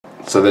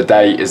So the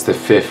date is the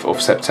 5th of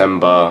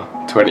September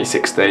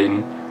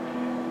 2016,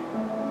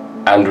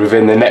 and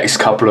within the next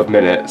couple of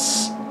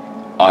minutes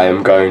I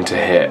am going to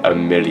hit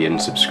 1 million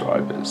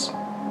subscribers.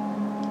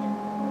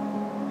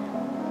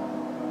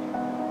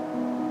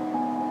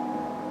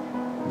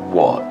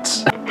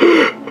 What?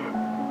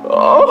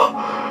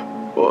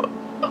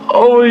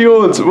 Oh my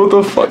god, what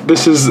the fuck?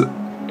 This is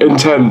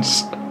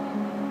intense.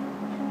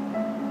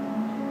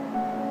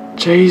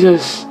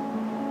 Jesus.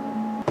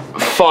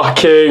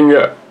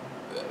 Fucking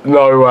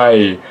no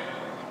way.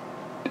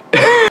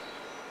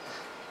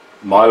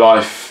 My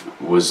life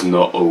was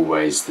not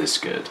always this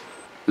good.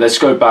 Let's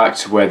go back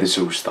to where this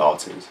all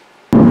started.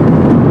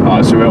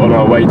 Alright, so we're on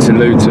our way to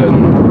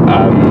Luton,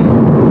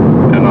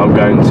 and I'm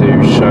going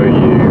to show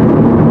you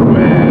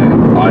where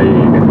I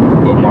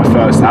got my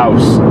first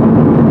house.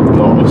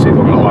 Not obviously the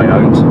one that I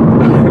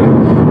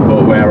owned,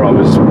 but where I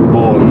was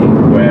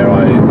born, where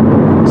I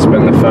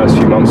spent the first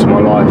few months of my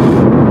life.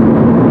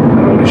 And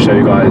I'm going to show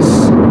you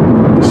guys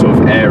the sort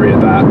of area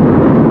that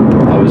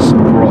I was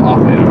brought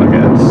up in, I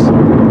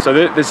guess. So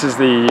this is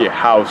the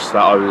house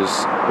that I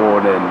was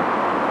born in,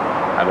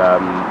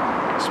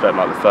 and spent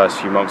like the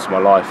first few months of my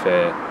life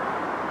here.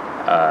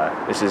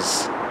 This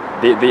is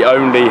the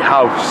only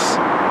house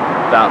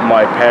that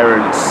my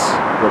parents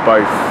were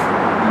both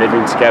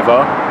living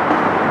together.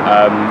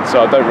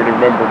 So I don't really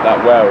remember it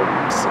that well.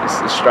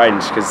 It's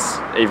strange because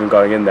even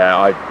going in there,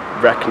 I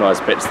recognise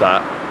bits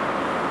that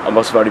I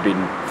must have only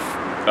been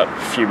a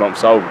few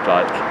months old.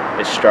 Like,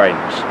 it's strange.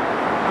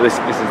 But this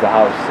is the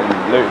house in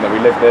Luton that we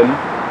lived in.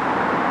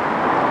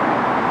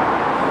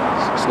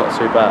 It's not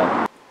too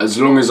bad. As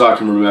long as I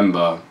can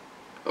remember,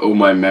 all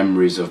my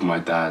memories of my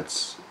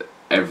dad's,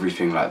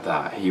 everything like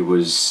that, he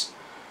was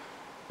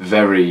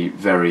very,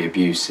 very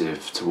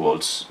abusive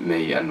towards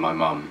me and my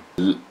mum.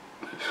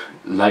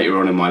 Later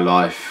on in my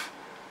life,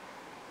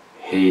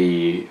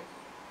 he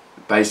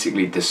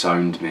basically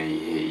disowned me.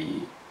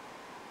 He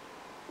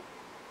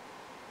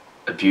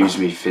abused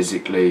me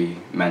physically,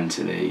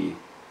 mentally,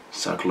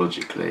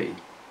 psychologically.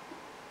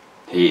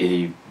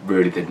 He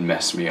really did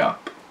mess me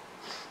up.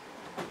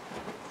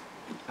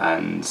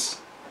 And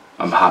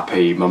I'm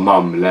happy my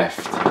mum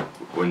left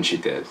when she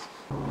did.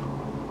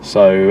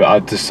 So I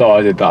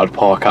decided that I'd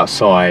park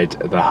outside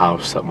the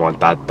house that my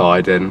dad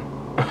died in.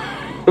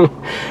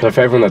 So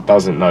for everyone that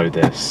doesn't know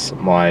this,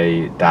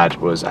 my dad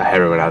was a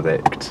heroin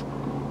addict,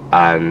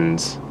 and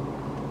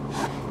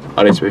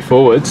I need to move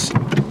forwards.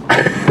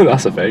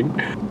 That's a thing.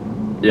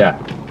 Yeah,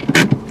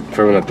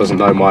 for everyone that doesn't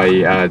know,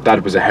 my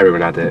dad was a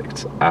heroin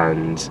addict,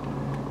 and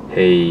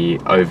he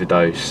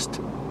overdosed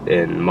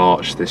in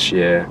March this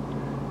year,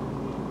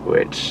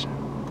 which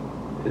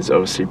is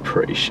obviously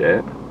pretty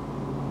shit,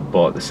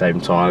 but at the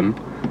same time,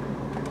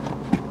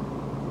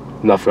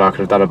 nothing I could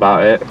have done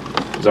about it.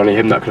 It was only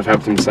him that could have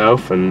helped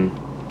himself, and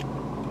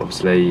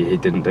obviously he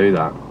didn't do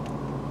that.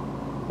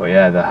 But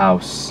yeah, the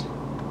house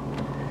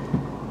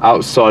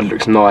outside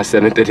looks nicer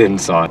than it did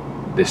inside.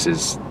 This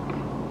is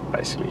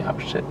basically how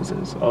shit this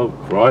is. Oh,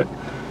 right,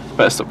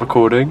 better stop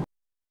recording.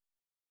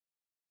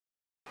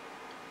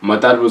 My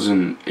dad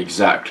wasn't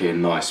exactly a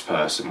nice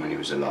person when he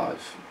was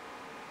alive,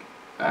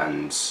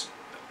 and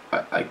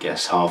I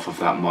guess half of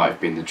that might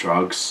have been the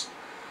drugs.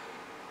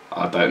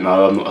 I don't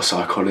know, I'm not a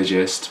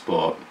psychologist,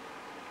 but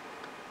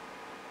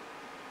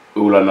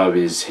all I know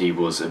is he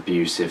was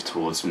abusive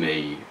towards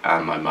me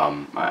and my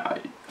mum. I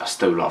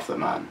still love the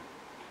man.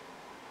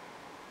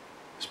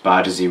 As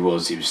bad as he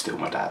was still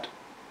my dad.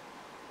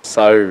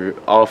 So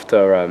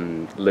after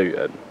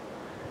Luton,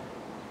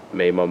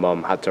 me and my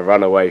mum had to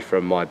run away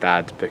from my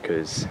dad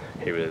because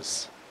he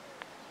was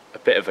a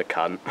bit of a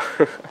cunt.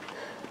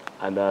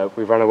 And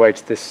we ran away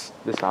to this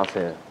house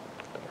here,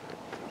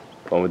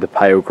 one with the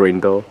pale green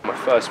door. My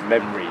first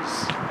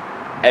memories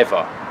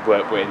ever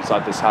were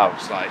inside this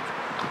house. Like,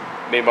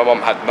 me and my mum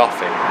had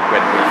nothing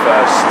when we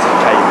first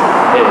came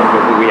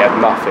here. We had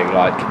nothing.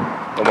 Like,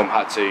 my mum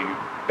had to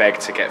beg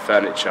to get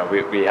furniture.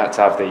 We had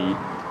to have the,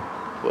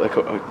 what are they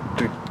called?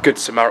 The Good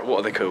Samaritan. What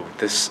are they called?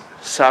 This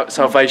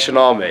Salvation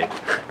Army.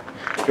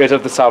 We had to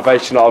have the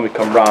Salvation Army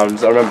come round.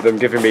 I remember them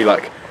giving me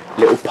like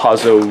little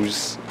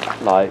puzzles.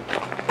 Like,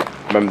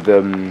 I remember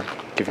them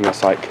giving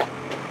us like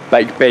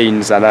baked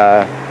beans and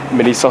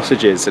mini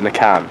sausages in a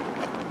can,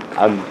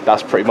 and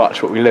that's pretty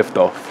much what we lived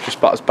off. Just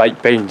about as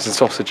baked beans and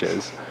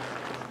sausages.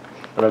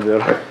 I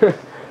remember,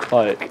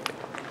 like,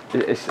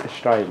 it's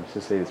strange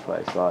to see this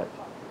place. Like,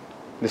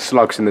 there's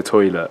slugs in the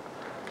toilet.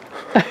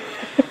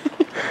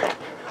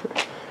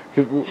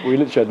 We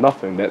literally had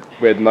nothing.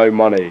 We had no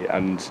money,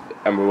 and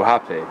we were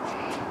happy.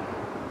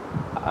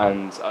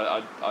 And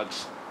I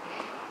just,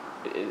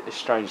 it's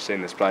strange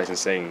seeing this place and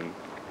seeing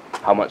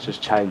how much has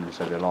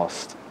changed over the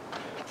last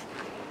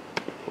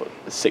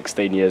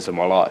 16 years of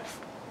my life.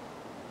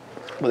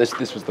 Well,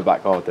 this was the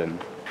back garden.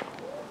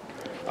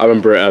 I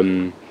remember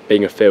it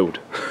being a field.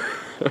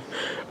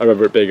 I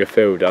remember it being a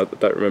field. I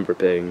don't remember it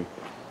being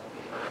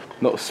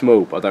not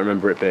small, but I don't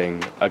remember it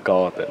being a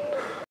garden.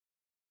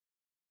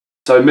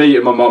 So me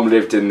and my mum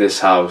lived in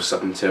this house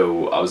up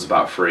until I was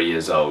about 3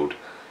 years old,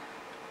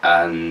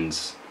 and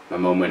my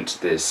mum went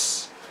to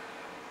this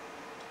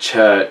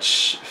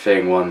church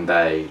thing one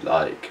day,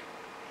 like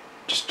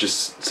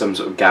just some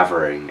sort of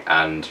gathering,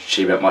 and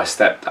she met my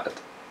stepdad,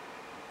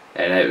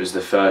 and it was the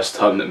first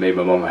time that me and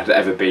my mum had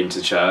ever been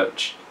to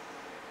church.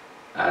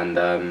 And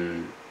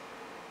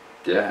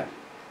yeah,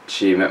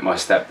 she met my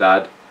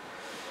stepdad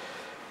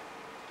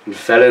and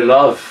fell in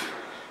love.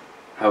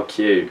 How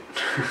cute.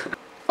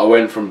 I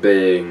went from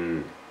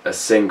being a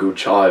single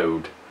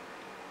child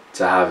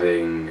to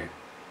having,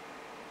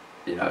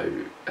 you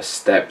know, a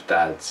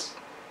stepdad,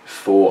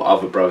 4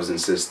 other brothers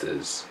and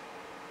sisters,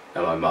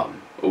 and my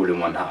mum, all in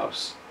one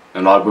house.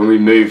 And like, when we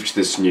moved to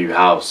this new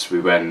house,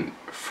 we went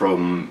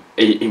from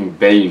eating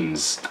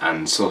beans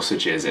and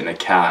sausages in a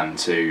can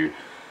to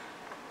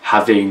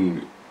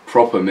having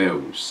proper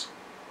meals.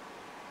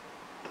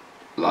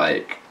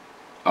 Like,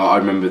 I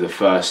remember the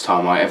first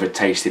time I ever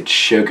tasted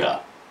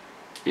sugar,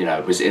 you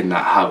know, was in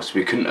that house.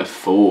 We couldn't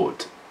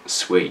afford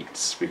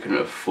sweets, we couldn't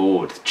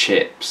afford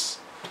chips.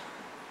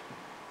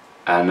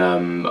 And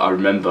I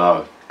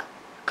remember,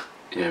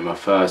 you know, my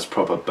first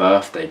proper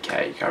birthday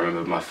cake. I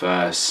remember my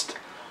first,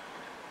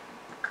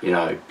 you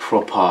know,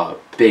 proper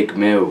big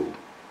meal.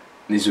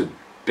 These were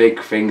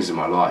big things in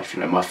my life,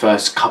 you know, my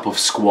first cup of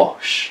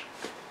squash.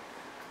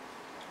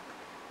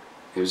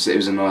 It was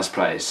a nice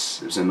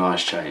place, it was a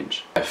nice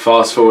change.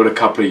 Fast forward a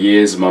couple of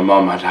years, my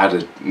mum had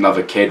had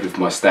another kid with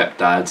my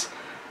stepdad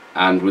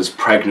and was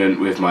pregnant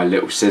with my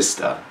little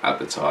sister at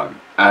the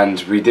time.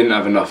 And we didn't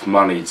have enough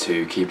money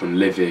to keep on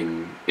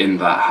living in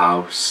that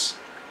house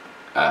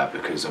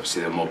because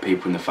obviously there were more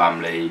people in the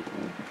family.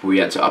 We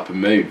had to up and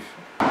move.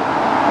 So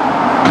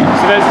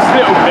there's this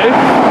little myth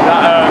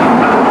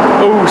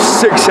that all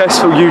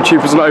successful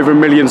YouTubers and over 1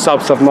 million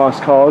subs have nice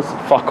cars.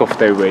 Fuck off,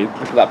 do we?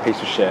 Look at that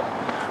piece of shit.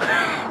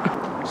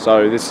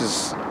 So this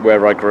is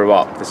where I grew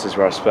up. This is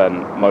where I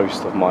spent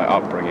most of my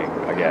upbringing,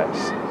 I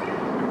guess.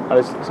 And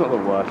it's not the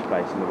worst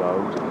place in the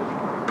world.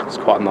 It's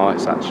quite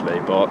nice actually,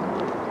 but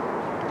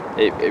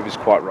it was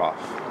quite rough.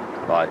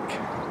 Like,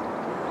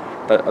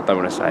 I don't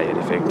want to say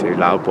anything too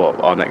loud, but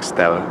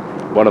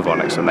one of our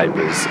next door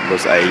neighbours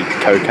was a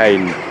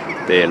cocaine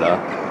dealer.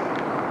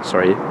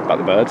 Sorry about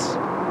the birds.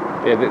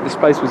 Yeah, this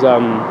place was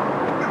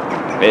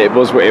it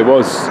was what it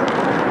was.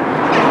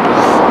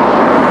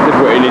 Did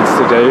what he needs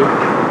to do,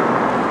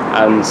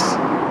 and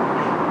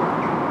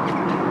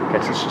I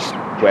guess it's just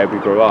where we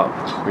grew up.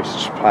 We used to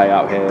just play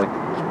out here,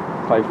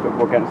 play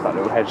football against that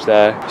little hedge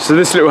there. So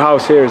this little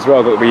house here as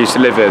well that we used to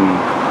live in,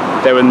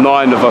 there were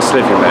 9 of us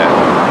living there.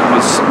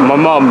 It's my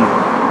mum,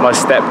 my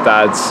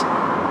stepdad's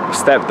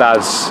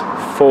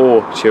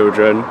 4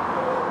 children,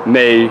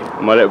 me,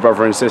 and my little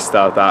brother and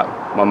sister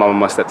that my mum and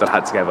my stepdad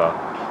had together.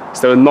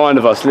 So there were 9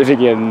 of us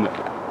living in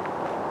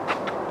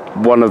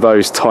one of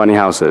those tiny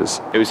houses.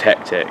 It was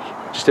hectic.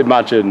 Just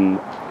imagine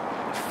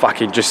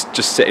fucking just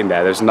sitting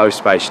there. There's no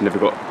space, you never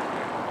got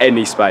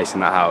any space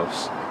in that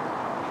house.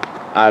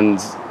 And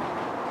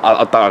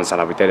I don't understand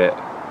how we did it.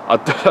 I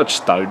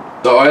just don't.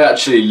 So I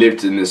actually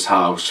lived in this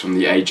house from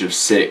the age of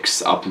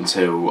 6 up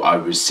until I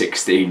was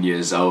 16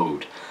 years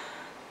old.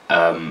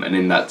 And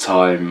in that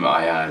time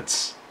I had...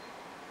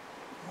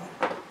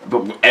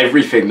 But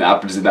everything that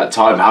happens in that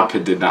time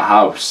happened in that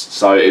house.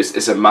 So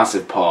it's a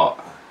massive part.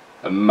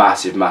 A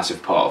massive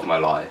part of my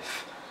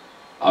life.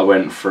 I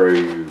went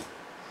through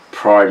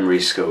primary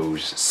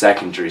schools,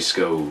 secondary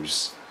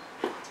schools,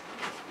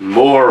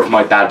 more of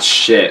my dad's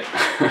shit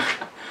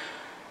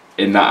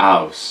in that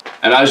house.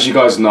 And as you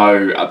guys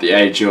know, at the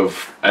age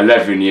of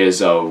 11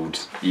 years old,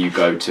 you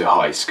go to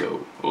high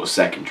school or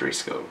secondary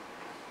school.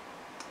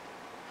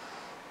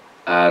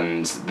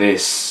 And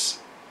this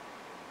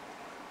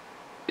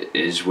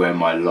is where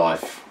my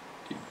life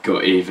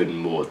got even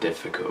more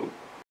difficult.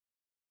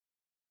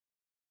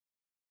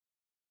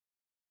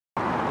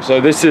 So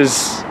this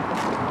is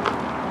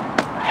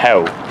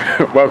hell.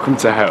 Welcome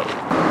to hell.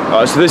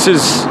 So this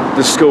is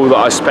the school that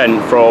I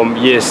spent from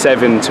year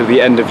 7 to the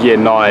end of year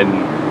 9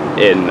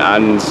 in,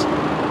 and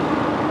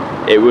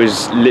it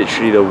was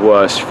literally the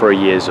worst 3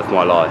 years of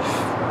my life.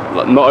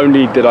 Like, not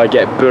only did I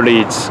get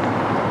bullied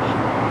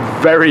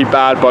very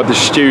bad by the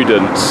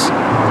students,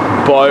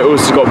 but I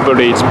also got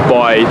bullied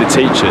by the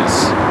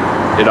teachers.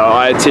 You know,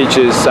 I had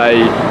teachers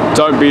say,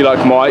 don't be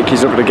like Mike,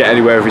 he's not going to get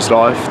anywhere with his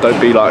life, don't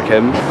be like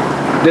him.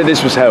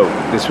 This was hell,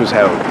 this was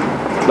hell.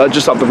 Like,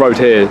 just up the road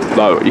here,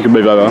 like, you can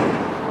move over.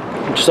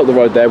 Just up the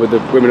road there where the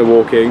women are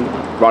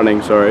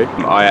running, sorry.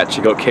 I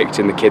actually got kicked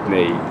in the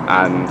kidney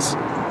and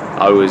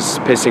I was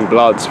pissing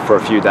blood for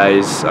a few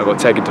days. I got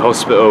taken to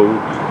hospital,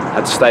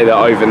 had to stay there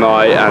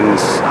overnight and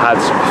had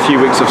a few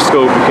weeks of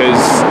school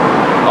because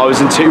I was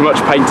in too much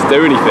pain to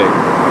do anything.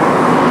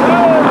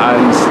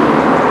 And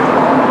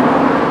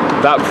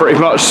that pretty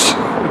much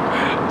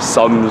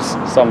sums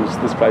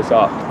this place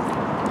up.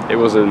 It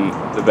wasn't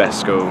the best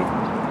school,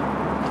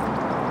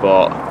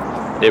 but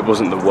it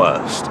wasn't the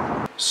worst.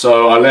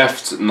 So I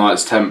left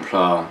Knights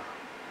Templar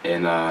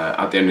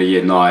at the end of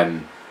year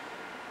 9,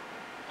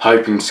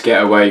 hoping to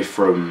get away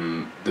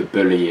from the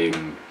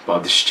bullying by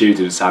the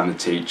students and the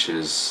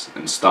teachers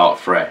and start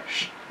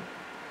fresh.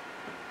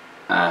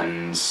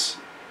 And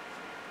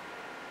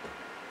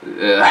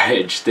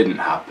It just didn't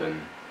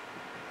happen.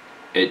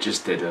 It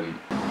just didn't.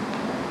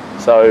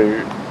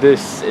 So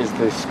this is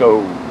the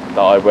school that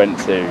I went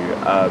to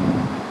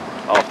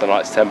after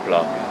Knights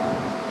Templar.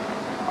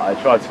 I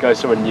tried to go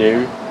somewhere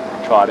new,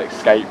 try and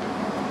escape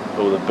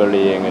all the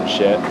bullying and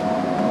shit.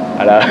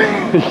 And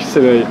you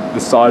see the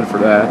sign for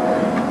there,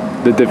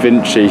 the Da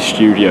Vinci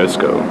Studio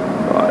School.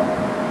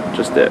 Right,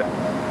 just it.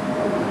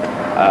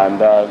 And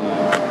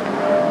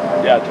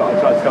yeah, I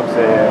tried to come to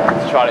here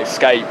to try and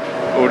escape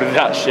all of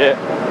that shit.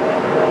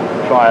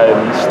 Try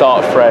and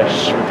start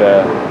fresh with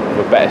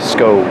a better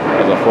school,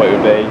 as I thought it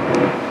would be.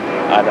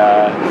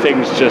 And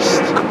things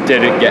just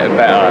didn't get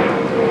better.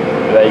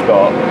 They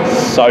got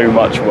so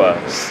much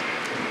worse.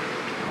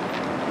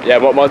 Yeah,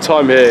 but my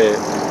time here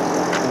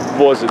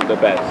wasn't the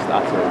best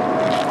at all.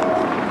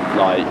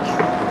 Like,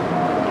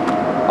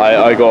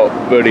 I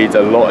got bullied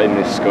a lot in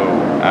this school,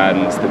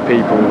 and the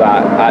people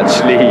that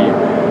actually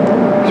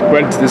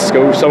went to this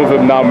school, some of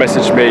them now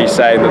message me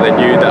saying that they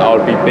knew that I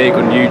would be big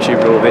on YouTube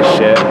and all this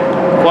shit.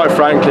 Quite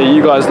frankly,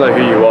 you guys know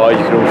who you are, you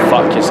can all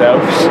fuck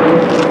yourselves.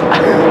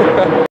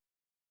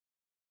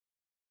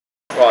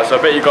 Right, so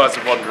I bet you guys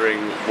are wondering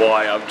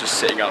why I'm just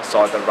sitting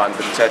outside the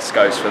random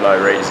Tesco's for no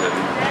reason.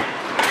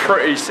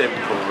 Pretty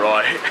simple,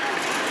 right?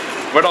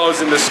 When I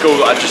was in the school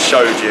that I just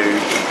showed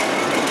you,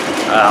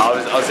 I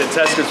was in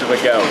Tesco's with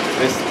a girl.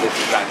 This is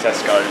that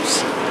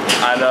Tesco's,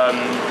 and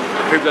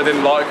people that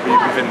didn't like me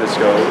within the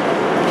school,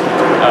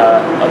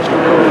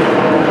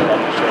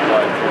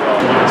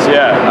 so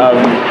yeah,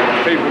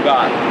 people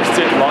that just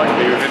didn't like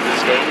me within the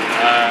school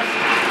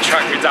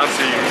tracked me down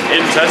to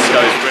in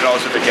Tesco's when I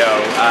was with a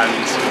girl,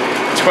 and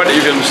 20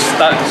 of them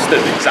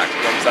stood exactly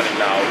where I'm standing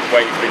now,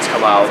 waiting for me to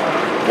come out.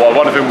 Well,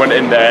 one of them went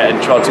in there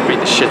and tried to beat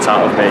the shit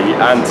out of me,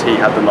 and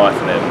he had the knife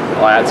in him.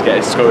 I had to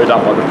get escorted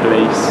up by the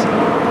police.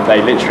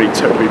 They literally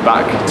took me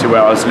back to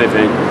where I was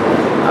living,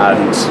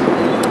 and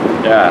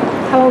yeah.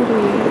 How old were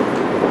you?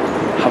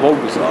 How old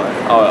was I?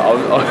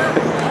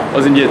 I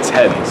was in year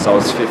 10, so I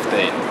was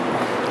 15.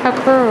 How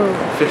cool.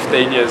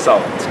 15 years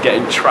old,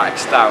 getting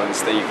tracked down in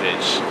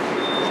Stevenage,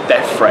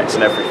 death threats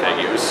and everything.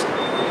 It was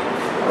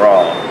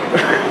raw.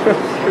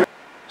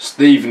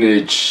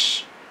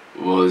 Stevenage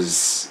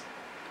was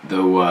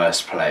the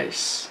worst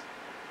place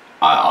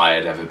I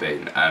had ever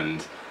been,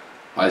 and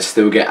I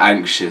still get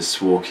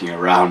anxious walking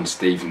around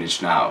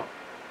Stevenage now.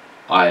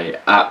 I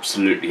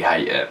absolutely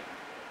hate it.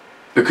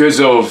 Because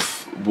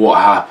of what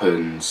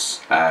happened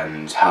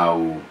and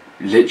how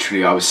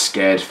literally I was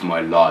scared for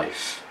my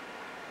life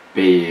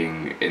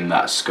being in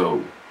that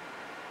school,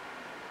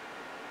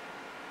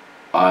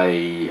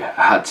 I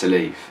had to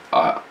leave.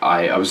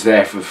 I was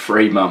there for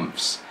 3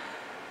 months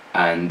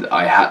and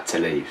I had to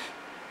leave.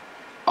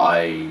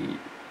 I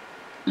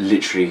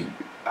literally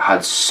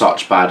had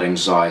such bad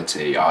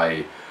anxiety.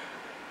 I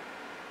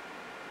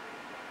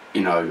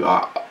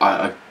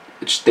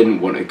just didn't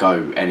want to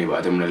go anywhere.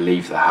 I didn't want to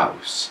leave the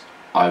house.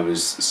 I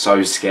was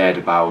so scared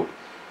about,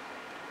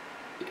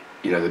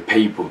 the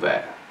people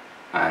there,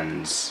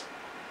 and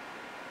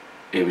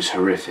it was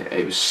horrific.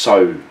 It was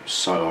so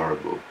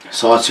horrible.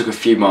 So I took a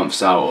few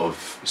months out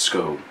of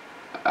school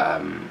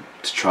to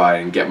try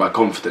and get my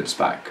confidence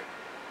back,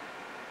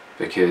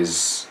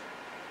 because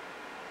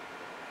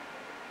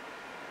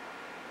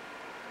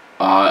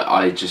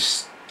I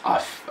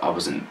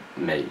wasn't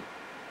me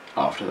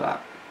after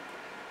that.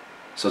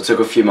 So I took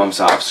a few months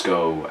out of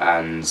school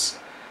and,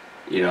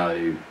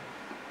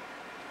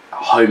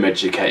 home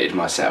educated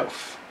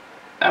myself.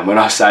 And when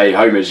I say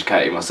home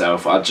educating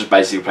myself, I just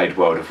basically played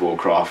World of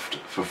Warcraft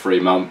for 3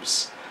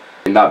 months.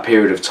 In that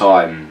period of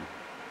time,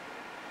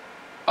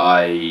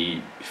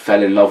 I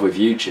fell in love with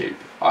YouTube.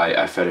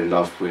 I fell in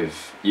love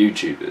with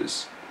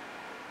YouTubers.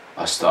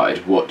 I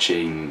started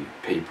watching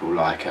people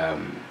like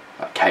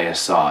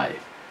KSI,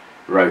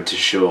 Road to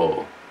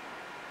Shore.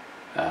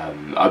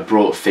 I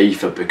brought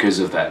FIFA because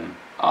of them.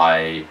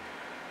 I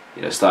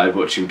started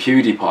watching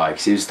PewDiePie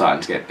because he was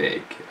starting to get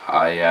big.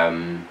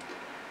 I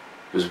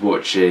was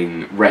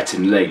watching Rhett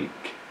and Link,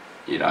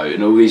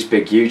 and all these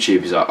big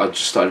YouTubers I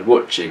just started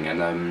watching,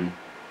 and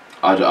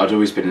I'd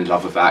always been in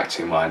love with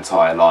acting my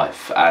entire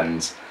life,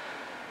 and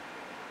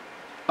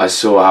I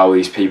saw how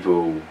these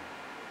people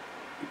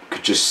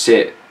could just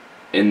sit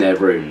in their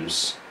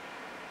rooms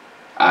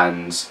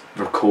and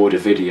record a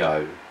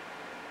video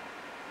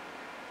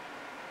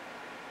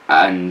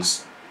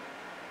and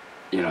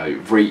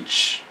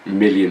reach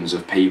millions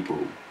of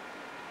people.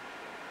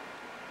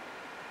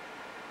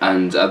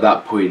 And at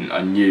that point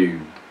I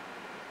knew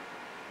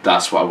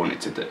that's what I wanted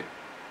to do.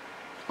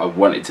 I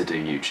wanted to do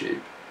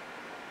YouTube,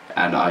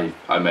 and I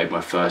made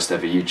my first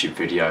ever YouTube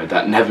video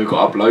that never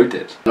got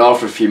uploaded. And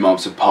after a few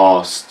months had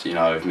passed,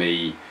 of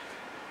me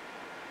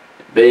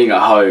being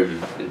at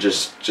home and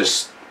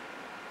just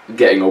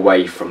getting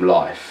away from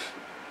life,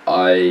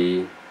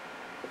 I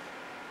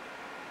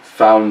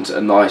found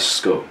a nice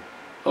school.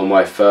 On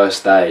my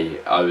first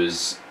day, I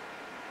was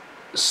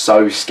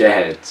so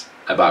scared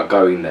about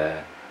going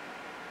there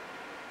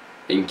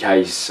in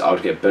case I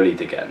would get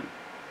bullied again,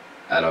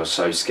 and I was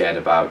so scared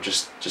about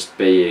just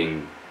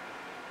being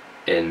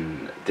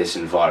in this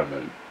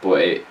environment,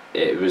 but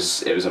it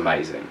was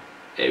amazing.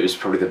 It was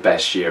probably the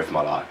best year of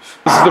my life.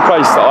 This is the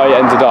place that I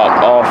ended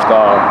up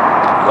after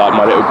like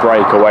my little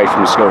break away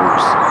from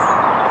schools,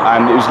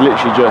 and it was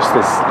literally just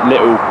this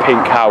little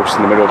pink house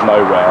in the middle of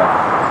nowhere,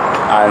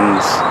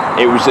 and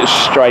it was a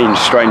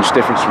strange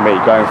difference for me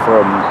going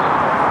from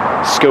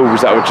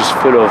schools that were just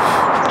full of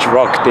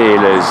drug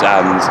dealers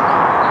and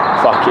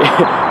fucking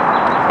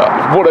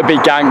wanna-be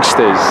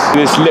gangsters,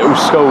 this little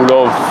school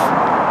of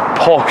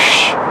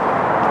posh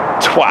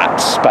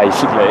twats,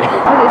 basically.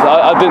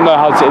 I didn't know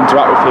how to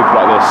interact with people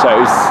like this, so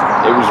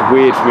it was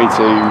weird for me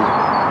to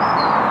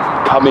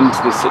come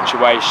into this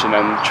situation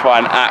and try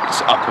and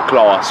act upper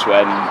class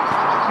when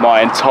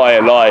my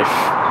entire life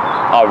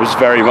I was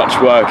very much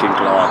working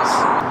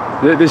class.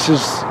 This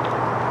is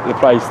the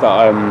place that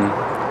I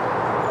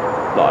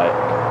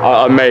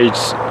made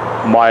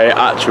my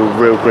actual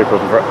real group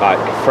of like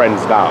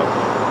friends now.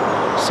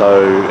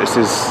 So it's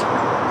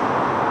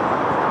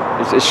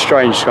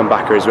strange to come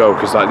back here as well,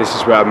 because like this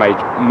is where I made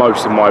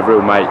most of my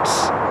real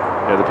mates.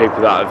 You know, the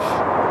people that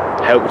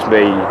have helped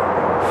me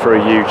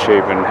through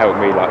YouTube and helped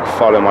me like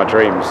follow my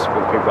dreams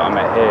were the people that I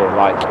met here.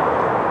 Like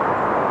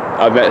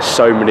I've met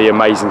so many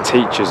amazing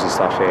teachers and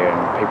stuff here,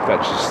 and people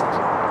that just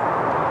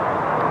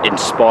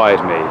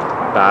inspired me.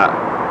 That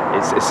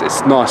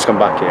it's nice to come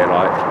back here.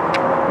 Like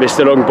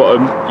Mr.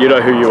 Longbottom, you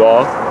know who you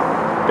are.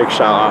 Big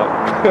shout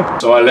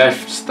out. So I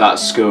left that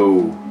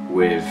school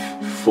with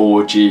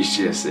 4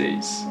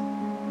 GCSEs.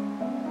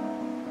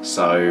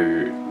 So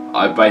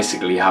I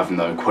basically have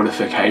no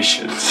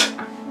qualifications.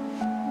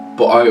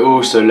 But I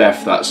also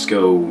left that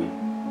school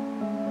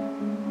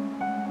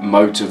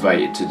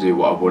motivated to do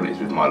what I wanted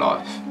with my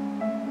life.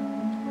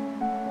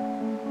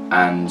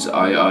 And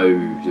I owe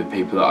the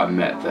people that I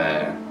met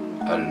there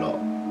a lot.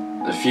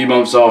 A few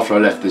months after I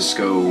left this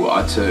school,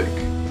 I took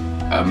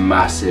a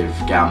massive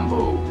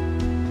gamble.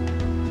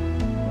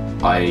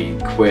 I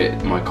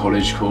quit my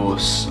college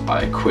course,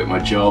 I quit my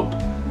job,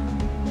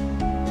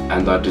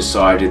 and I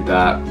decided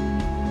that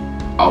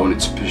I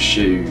wanted to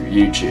pursue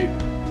YouTube.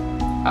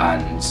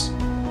 And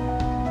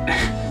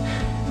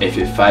if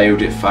it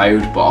failed, it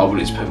failed, but I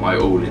wanted to put my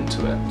all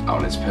into it. I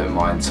wanted to put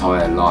my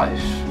entire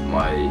life,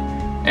 my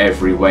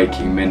every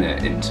waking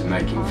minute into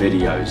making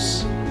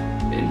videos,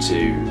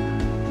 into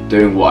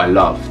doing what I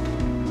loved.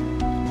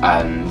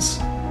 And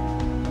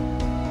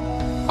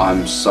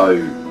I'm so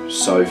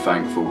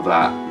thankful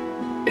that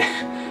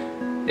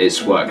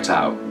it's worked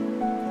out.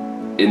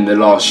 In the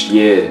last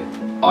year,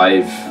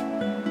 I've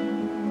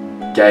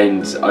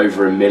gained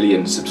over 1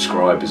 million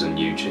subscribers on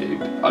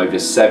YouTube, over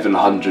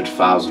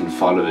 700,000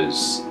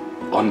 followers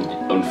on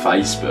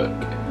Facebook,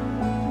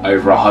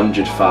 over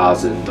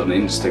 100,000 on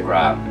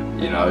Instagram,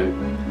 you know.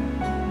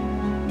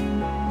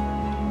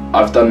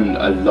 I've done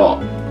a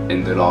lot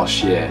in the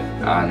last year,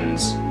 and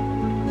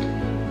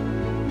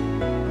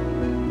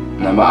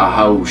no matter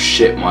how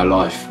shit my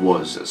life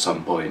was at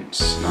some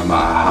points, no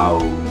matter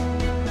how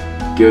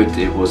good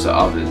it was at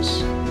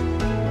others,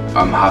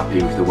 I'm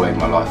happy with the way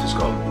my life has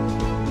gone,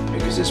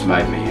 because it's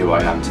made me who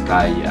I am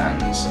today,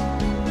 and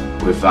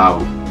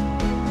without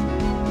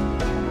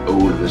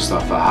all of the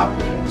stuff that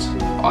happened,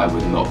 I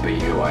would not be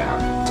who I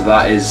am. So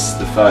that is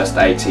the first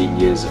 18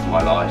 years of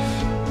my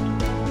life,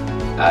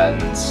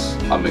 and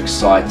I'm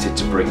excited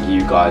to bring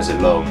you guys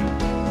along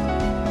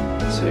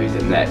to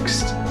the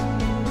next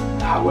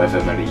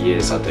however many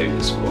years I do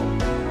this for.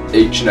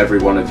 Each and every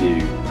one of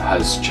you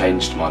has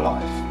changed my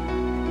life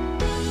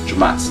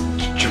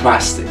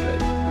dramatically.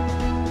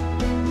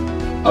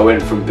 I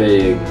went from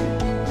being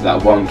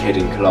that one kid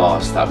in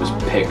class that was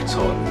picked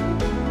on,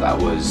 that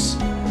was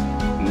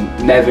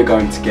never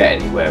going to get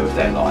anywhere with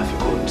their life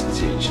according to the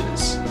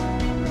teachers,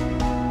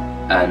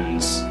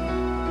 and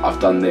I've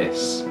done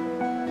this,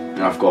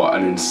 and I've got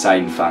an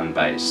insane fan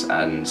base,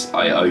 and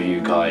I owe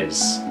you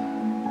guys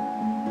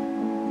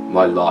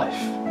my life,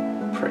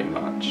 pretty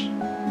much.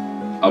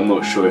 I'm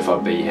not sure if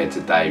I'd be here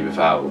today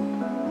without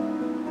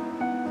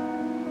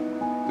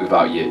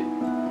you,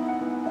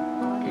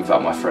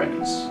 without my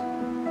friends,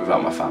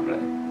 without my family.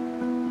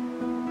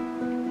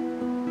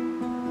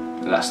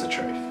 And that's the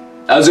truth.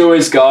 As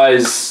always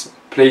guys,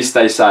 please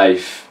stay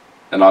safe,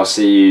 and I'll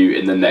see you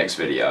in the next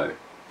video.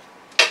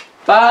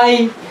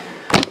 Bye!